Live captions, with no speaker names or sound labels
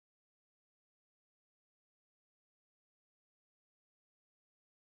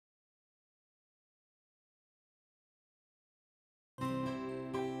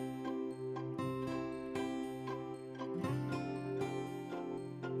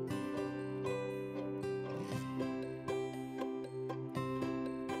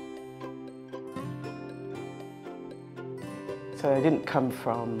So I didn't come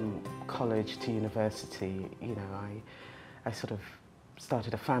from college to university, you know, I sort of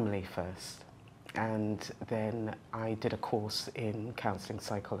started a family first, and then I did a course in counselling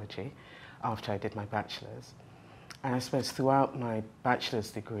psychology after I did my bachelor's. And I suppose throughout my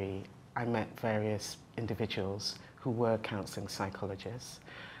bachelor's degree, I met various individuals who were counselling psychologists,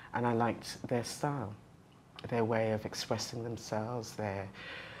 and I liked their style, their way of expressing themselves,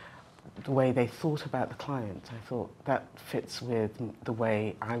 the way they thought about the client. I thought that fits with the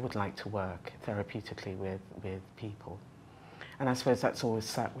way I would like to work therapeutically with people. And I suppose that's always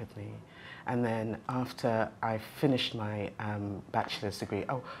sat with me. And then after I finished my bachelor's degree,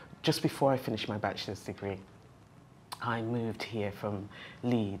 just before I finished my bachelor's degree, I moved here from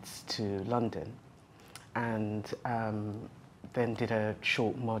Leeds to London, and then did a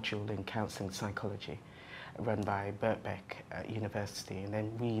short module in counselling psychology run by Birkbeck University, and then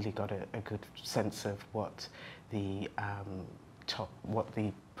really got a good sense of what the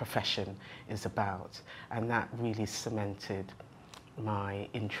profession is about, and that really cemented my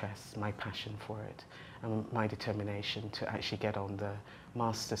interest, my passion for it, and my determination to actually get on the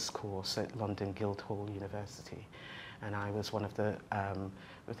master's course at London Guildhall University. And I was one of the, I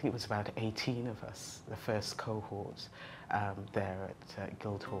think it was about 18 of us, the first cohort there at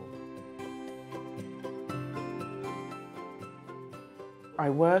Guildhall. I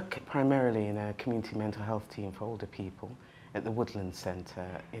work primarily in a community mental health team for older people at the Woodland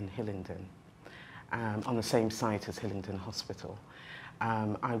Centre in Hillingdon, on the same site as Hillingdon Hospital.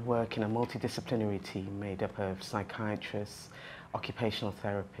 I work in a multidisciplinary team made up of psychiatrists, occupational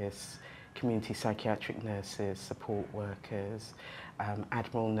therapists, community psychiatric nurses, support workers,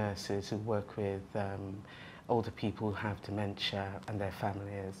 Admiral nurses who work with older people who have dementia and their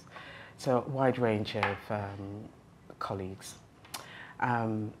families. So a wide range of colleagues.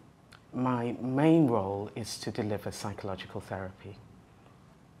 My main role is to deliver psychological therapy.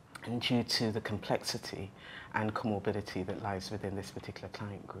 And due to the complexity and comorbidity that lies within this particular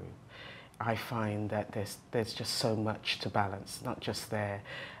client group, I find that there's just so much to balance, not just their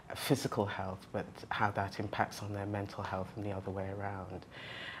physical health, but how that impacts on their mental health and the other way around.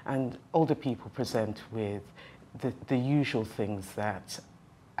 And older people present with the usual things that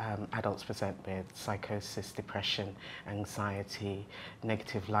adults present with: psychosis, depression, anxiety,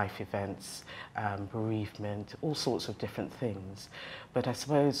 negative life events, bereavement, all sorts of different things. But I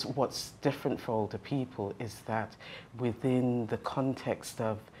suppose what's different for older people is that within the context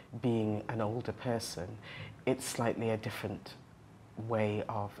of being an older person, it's slightly a different way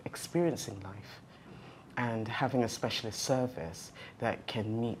of experiencing life. And having a specialist service that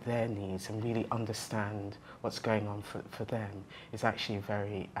can meet their needs and really understand what's going on for them is actually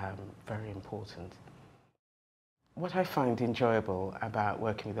very, very important. What I find enjoyable about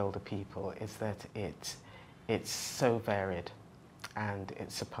working with older people is that it's so varied and it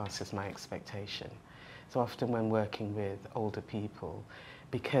surpasses my expectation. So often when working with older people,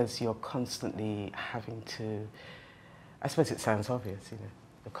 because you're constantly having to, I suppose it sounds obvious, you know,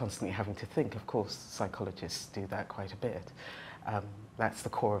 you're constantly having to think. Of course, psychologists do that quite a bit. That's the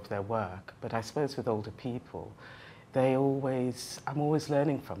core of their work. But I suppose with older people, I'm always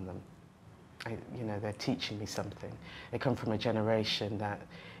learning from them. You know, they're teaching me something. They come from a generation that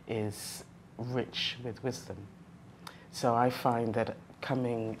is rich with wisdom. So I find that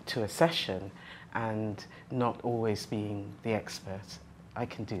coming to a session and not always being the expert, I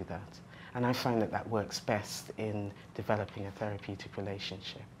can do that. And I find that works best in developing a therapeutic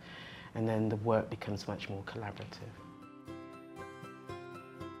relationship. And then the work becomes much more collaborative.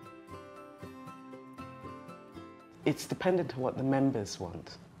 It's dependent on what the members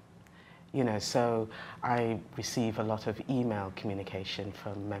want. You know, so I receive a lot of email communication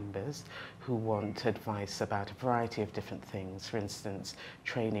from members who want advice about a variety of different things. For instance,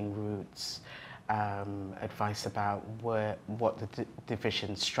 training routes, advice about what the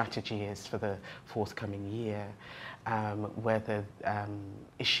division strategy is for the forthcoming year, whether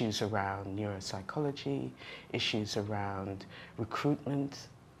issues around neuropsychology, issues around recruitment,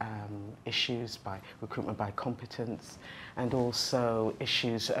 recruitment by competence, and also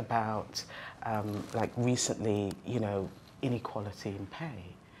issues about, like recently, you know, inequality in pay.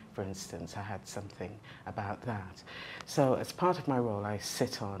 For instance, I had something about that. So as part of my role, I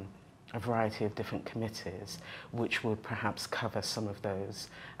sit on a variety of different committees which would perhaps cover some of those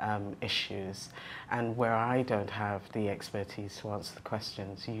issues. And where I don't have the expertise to answer the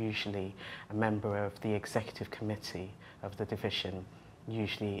questions, usually a member of the executive committee of the division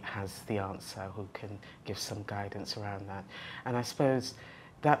usually has the answer, who can give some guidance around that. And I suppose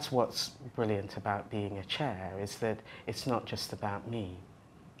that's what's brilliant about being a chair, is that it's not just about me.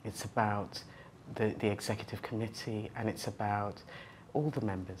 It's about the executive committee, and it's about all the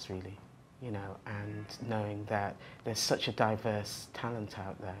members really, you know, and knowing that there's such a diverse talent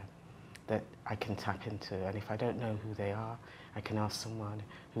out there that I can tap into, and if I don't know who they are, I can ask someone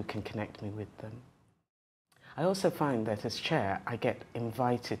who can connect me with them. I also find that as chair, I get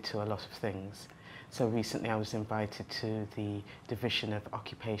invited to a lot of things. So recently I was invited to the Division of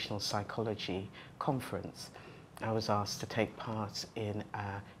Occupational Psychology conference. I was asked to take part in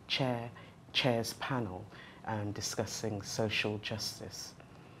a chair's panel discussing social justice.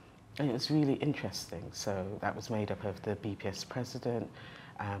 And it was really interesting. So that was made up of the BPS president,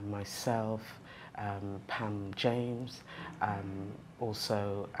 myself, Pam James,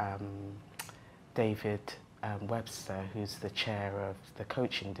 also David Webster, who's the chair of the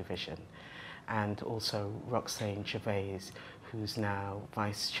coaching division, and also Roxane Gervais, who's now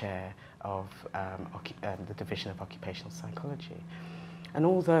vice chair of the Division of Occupational Psychology. And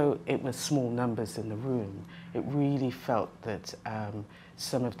although it was small numbers in the room, it really felt that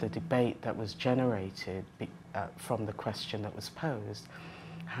some of the debate that was generated from the question that was posed,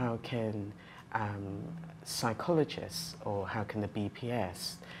 how can psychologists, or how can the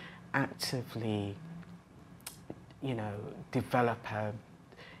BPS actively, you know, develop a,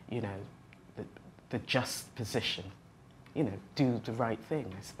 you know, the just position, you know, do the right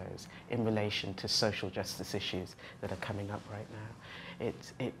thing, I suppose, in relation to social justice issues that are coming up right now.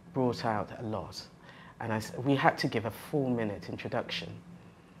 It brought out a lot. And we had to give a 4-minute introduction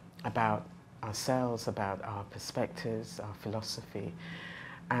about ourselves, about our perspectives, our philosophy.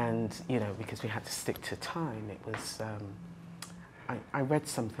 And, you know, because we had to stick to time, it was, I read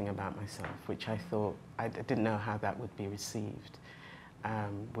something about myself, which I thought, I didn't know how that would be received,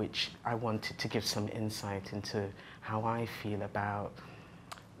 which I wanted to give some insight into how I feel about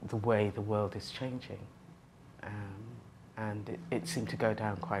the way the world is changing. And it seemed to go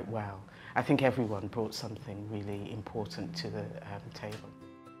down quite well. I think everyone brought something really important to the table.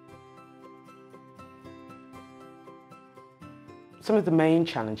 Some of the main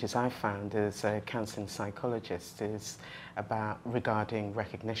challenges I found as a counselling psychologist is regarding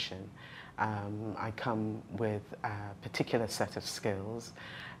recognition. I come with a particular set of skills,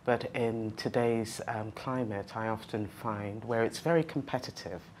 but in today's climate, I often find where it's very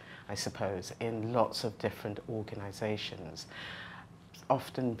competitive, I suppose, in lots of different organisations,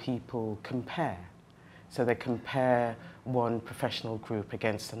 often people compare. So they compare one professional group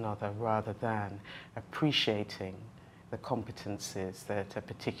against another rather than appreciating the competencies that a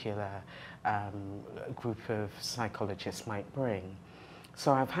particular group of psychologists might bring.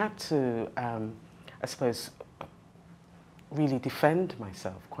 So I've had to, I suppose, really defend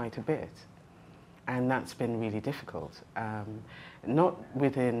myself quite a bit. And that's been really difficult. Not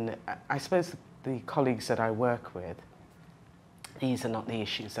within, I suppose, the colleagues that I work with, these are not the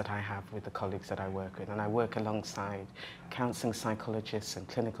issues that I have with the colleagues that I work with. And I work alongside counselling psychologists and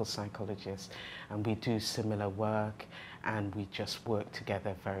clinical psychologists, and we do similar work, and we just work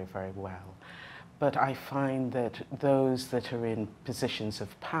together very, very well. But I find that those that are in positions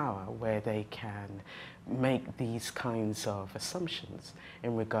of power where they can make these kinds of assumptions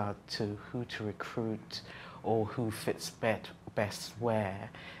in regard to who to recruit or who fits best where,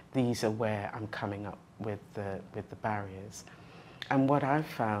 these are where I'm coming up with the barriers. And what I've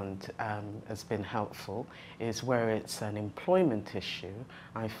found has been helpful is where it's an employment issue,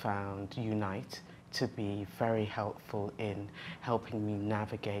 I found Unite to be very helpful in helping me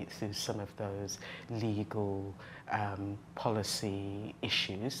navigate through some of those legal policy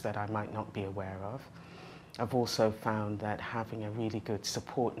issues that I might not be aware of. I've also found that having a really good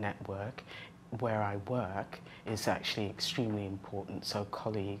support network where I work is actually extremely important, so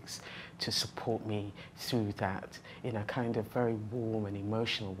colleagues to support me through that in a kind of very warm and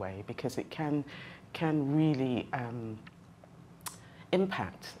emotional way, because it can really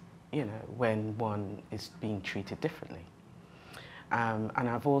impact, you know, when one is being treated differently. And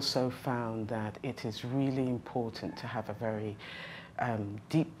I've also found that it is really important to have a very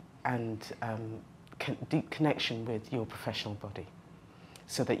deep connection with your professional body,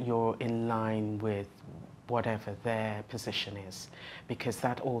 so that you're in line with whatever their position is, because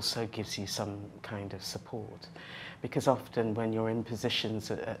that also gives you some kind of support. Because often when you're in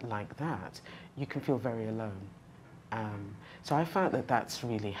positions like that, you can feel very alone. So I found that that's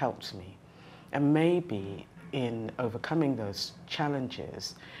really helped me. And maybe in overcoming those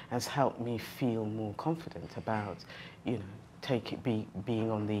challenges has helped me feel more confident about, you know,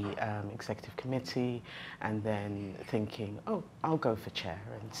 being on the executive committee and then thinking, oh, I'll go for chair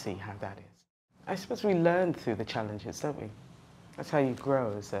and see how that is. I suppose we learn through the challenges, don't we? That's how you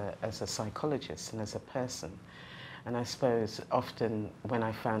grow as a psychologist and as a person. And I suppose often when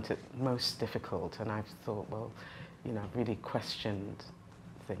I found it most difficult, and I've thought, well, you know, I've really questioned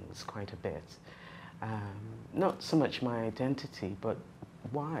things quite a bit. Not so much my identity, but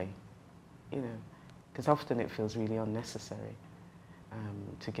why, you know, because often it feels really unnecessary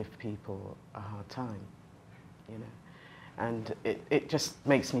to give people a hard time, you know. And it just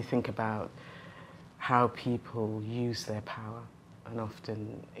makes me think about how people use their power, and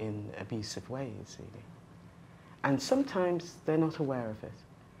often in abusive ways, really. And sometimes they're not aware of it.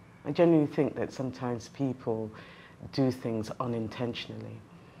 I genuinely think that sometimes people do things unintentionally,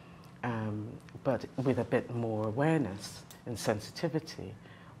 but with a bit more awareness and sensitivity,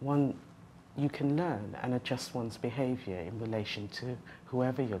 you can learn and adjust one's behaviour in relation to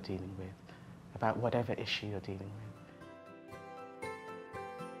whoever you're dealing with, about whatever issue you're dealing with.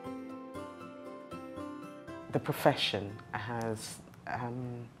 The profession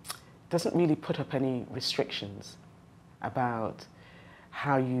doesn't really put up any restrictions about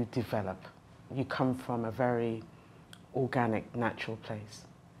how you develop. You come from a very organic, natural place.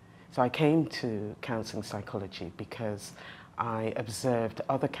 So I came to counselling psychology because I observed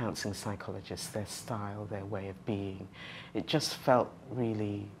other counselling psychologists, their style, their way of being. It just felt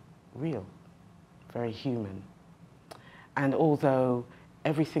really real, very human. And although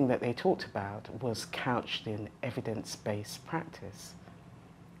everything that they talked about was couched in evidence-based practice,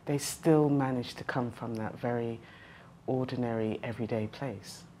 they still managed to come from that very ordinary, everyday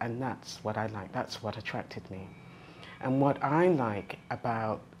place. And that's what I like, that's what attracted me. And what I like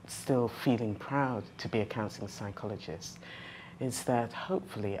about still feeling proud to be a counselling psychologist is that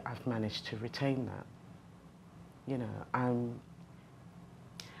hopefully I've managed to retain that. You know,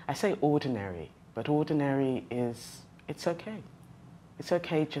 I say ordinary, but ordinary it's okay. It's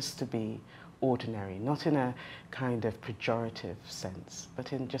okay just to be ordinary, not in a kind of pejorative sense,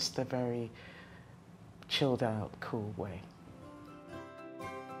 but in just a very chilled out, cool way.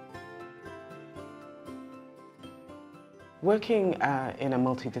 Working in a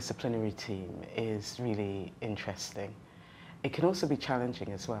multidisciplinary team is really interesting. It can also be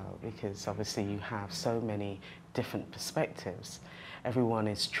challenging as well, because obviously you have so many different perspectives. Everyone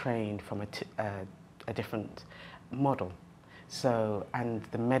is trained from a different model. So, and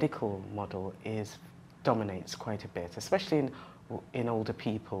the medical model dominates quite a bit, especially in older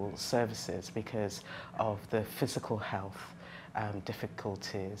people's services, because of the physical health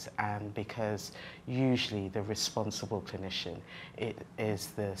difficulties, and because usually the responsible clinician is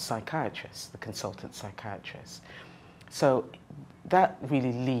the psychiatrist, the consultant psychiatrist. So that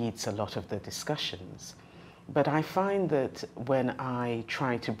really leads a lot of the discussions. But I find that when I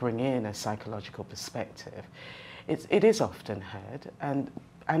try to bring in a psychological perspective, it is often heard,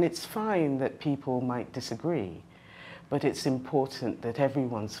 and it's fine that people might disagree. But it's important that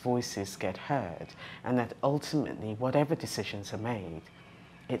everyone's voices get heard, and that ultimately, whatever decisions are made,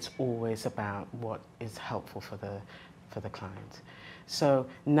 it's always about what is helpful for the client. So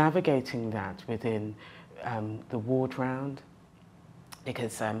navigating that within the ward round,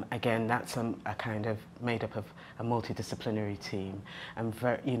 because again, that's a kind of made up of a multidisciplinary team, and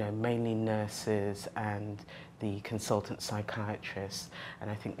mainly nurses and the consultant psychiatrist,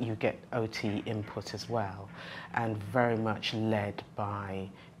 and I think you get OT input as well, and very much led by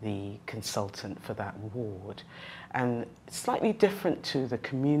the consultant for that ward. And it's slightly different to the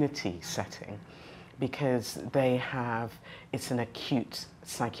community setting, because it's an acute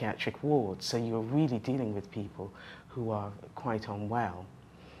psychiatric ward, so you're really dealing with people who are quite unwell,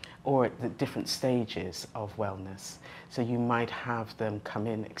 or at the different stages of wellness. So you might have them come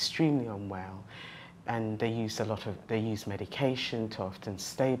in extremely unwell, and they use medication to often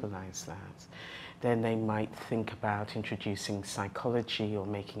stabilize that. Then they might think about introducing psychology or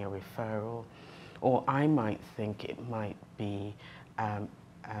making a referral, or I might think it might be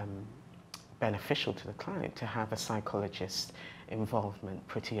beneficial to the client to have a psychologist involvement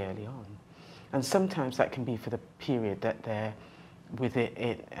pretty early on. And sometimes that can be for the period that they're with it,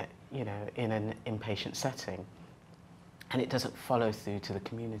 in an inpatient setting, and it doesn't follow through to the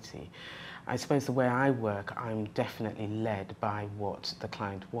community. I suppose the way I work, I'm definitely led by what the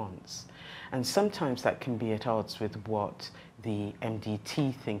client wants. And sometimes that can be at odds with what the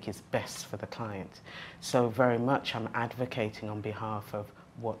MDT think is best for the client. So very much I'm advocating on behalf of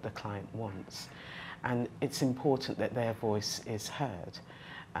what the client wants. And it's important that their voice is heard.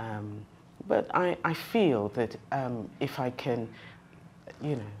 But I feel that if I can,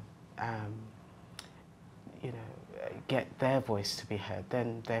 get their voice to be heard,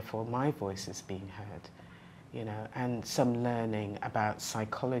 then therefore my voice is being heard, and some learning about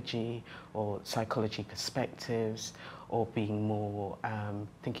psychology or psychology perspectives, or being more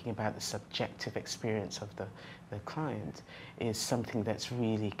thinking about the subjective experience of the client is something that's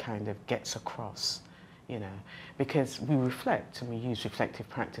really kind of gets across, you know, because we reflect and we use reflective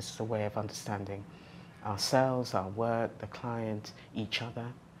practice as a way of understanding ourselves, our work, the client, each other.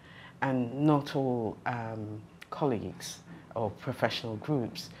 And not all colleagues or professional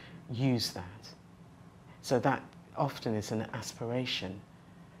groups use that. So that often is an aspiration,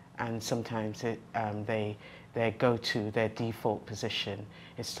 and sometimes their go-to, their default position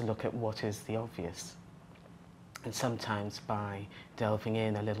is to look at what is the obvious. And sometimes by delving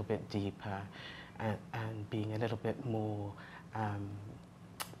in a little bit deeper and being a little bit more,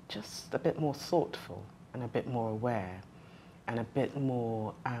 just a bit more thoughtful and a bit more aware and a bit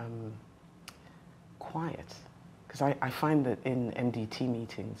more quiet. Because I find that in MDT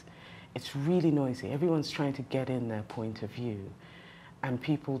meetings, it's really noisy. Everyone's trying to get in their point of view, and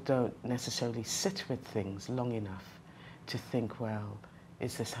people don't necessarily sit with things long enough to think, well,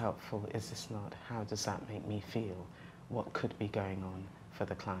 is this helpful? Is this not? How does that make me feel? What could be going on for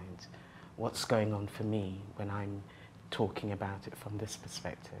the client? What's going on for me when I'm talking about it from this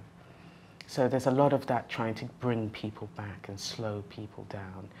perspective? So there's a lot of that trying to bring people back and slow people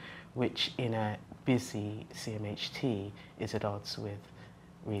down, which in a busy CMHT is at odds with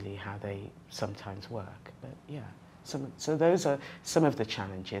really how they sometimes work. But yeah, so those are some of the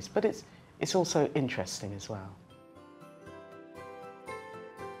challenges, but it's also interesting as well.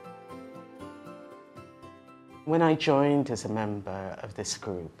 When I joined as a member of this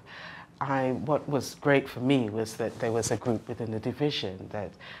group, what was great for me was that there was a group within the division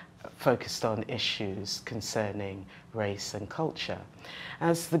that focused on issues concerning race and culture.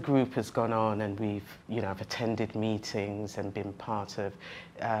 As the group has gone on and I've attended meetings and been part of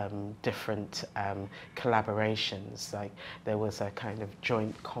different collaborations, like there was a kind of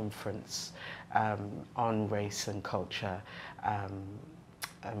joint conference on race and culture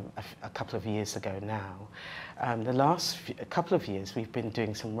a couple of years ago now. The last couple of years we've been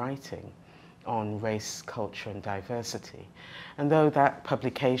doing some writing on race, culture and diversity. And though that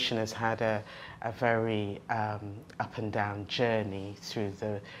publication has had a very up and down journey through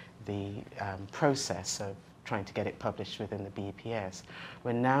the process of trying to get it published within the BPS,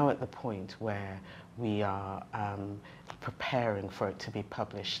 we're now at the point where we are preparing for it to be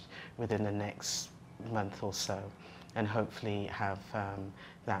published within the next month or so, and hopefully have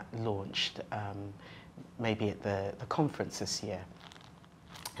that launched maybe at the conference this year,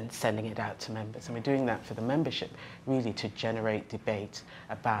 and sending it out to members. And we're doing that for the membership, really to generate debate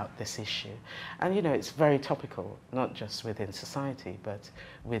about this issue. And it's very topical, not just within society, but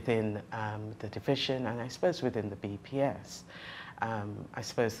within the division, and I suppose within the BPS. I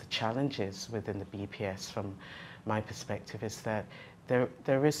suppose the challenges within the BPS, from my perspective, is that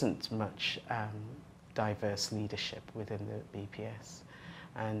there isn't much diverse leadership within the BPS.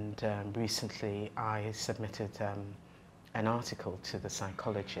 And recently I submitted an article to the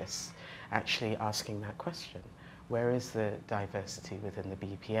Psychologist actually asking that question. Where is the diversity within the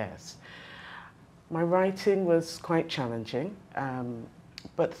BPS? My writing was quite challenging,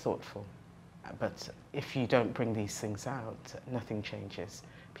 but thoughtful. But if you don't bring these things out, nothing changes.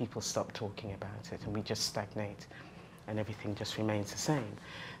 People stop talking about it and we just stagnate and everything just remains the same.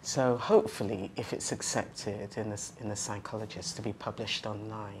 So hopefully, if it's accepted in the Psychologist to be published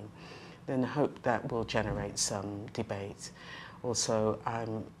online, then I hope that will generate some debate. Also,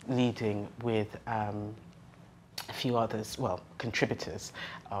 I'm leading with a few others, contributors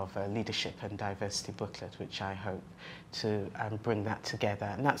of a leadership and diversity booklet, which I hope to bring that together.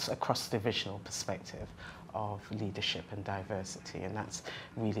 And that's a cross-divisional perspective of leadership and diversity. And that's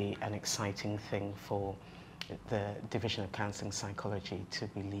really an exciting thing for the Division of Counselling Psychology to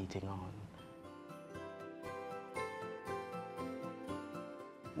be leading on.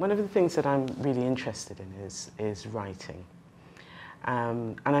 One of the things that I'm really interested in is writing.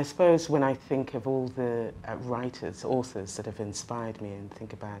 And I suppose when I think of all the authors that have inspired me, and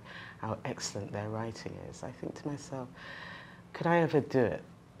think about how excellent their writing is, I think to myself, could I ever do it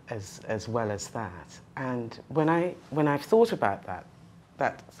as well as that? And when I've thought about that,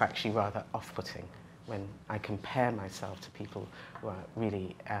 that's actually rather off-putting when I compare myself to people who are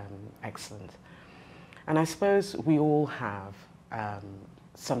really excellent. And I suppose we all have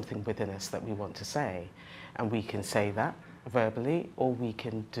something within us that we want to say, and we can say that verbally, or we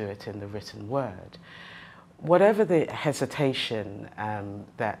can do it in the written word. Whatever the hesitation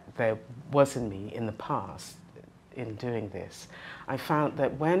that there was in me in the past in doing this, I found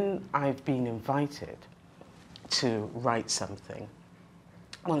that when I've been invited to write something,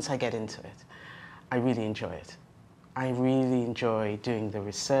 once I get into it, I really enjoy it. I really enjoy doing the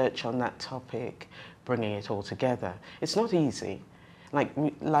research on that topic, bringing it all together. It's not easy.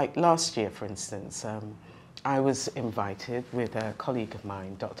 Like last year, for instance, I was invited with a colleague of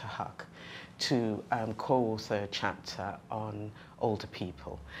mine, Dr. Huck, to co-author a chapter on older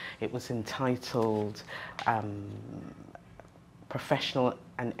people. It was entitled Professional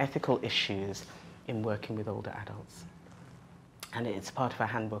and Ethical Issues in Working with Older Adults. And it's part of a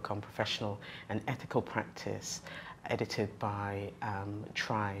handbook on professional and ethical practice, edited by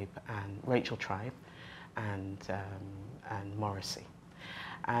Rachel Tribe and Morrissey.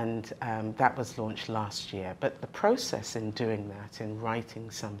 And that was launched last year. But the process in doing that, in writing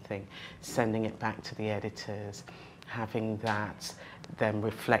something, sending it back to the editors, having that then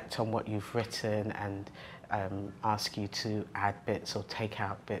reflect on what you've written and ask you to add bits or take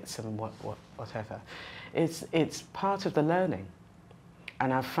out bits and whatever, it's part of the learning.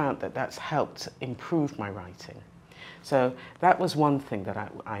 And I've found that that's helped improve my writing. So that was one thing that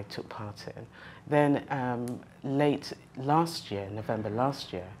I took part in. Then late last year, November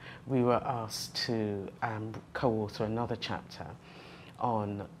last year, we were asked to co-author another chapter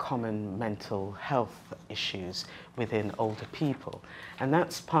on common mental health issues within older people. And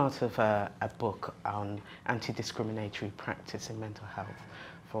that's part of a book on anti-discriminatory practice in mental health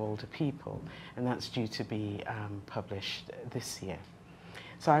for older people. And that's due to be published this year.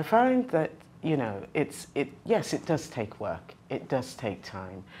 So I find that, you know, yes, it does take work. It does take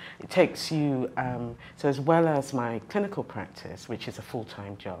time. It takes you, so as well as my clinical practice, which is a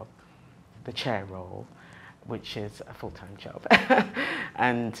full-time job, the chair role, which is a full-time job,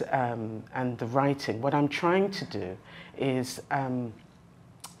 and the writing, what I'm trying to do is,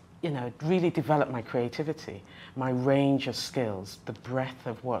 you know, really develop my creativity, my range of skills, the breadth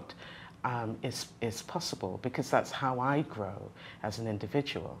of what is possible, because that's how I grow as an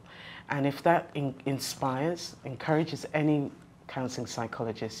individual. And if that inspires, encourages any counselling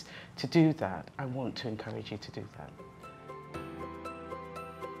psychologist to do that, I want to encourage you to do that.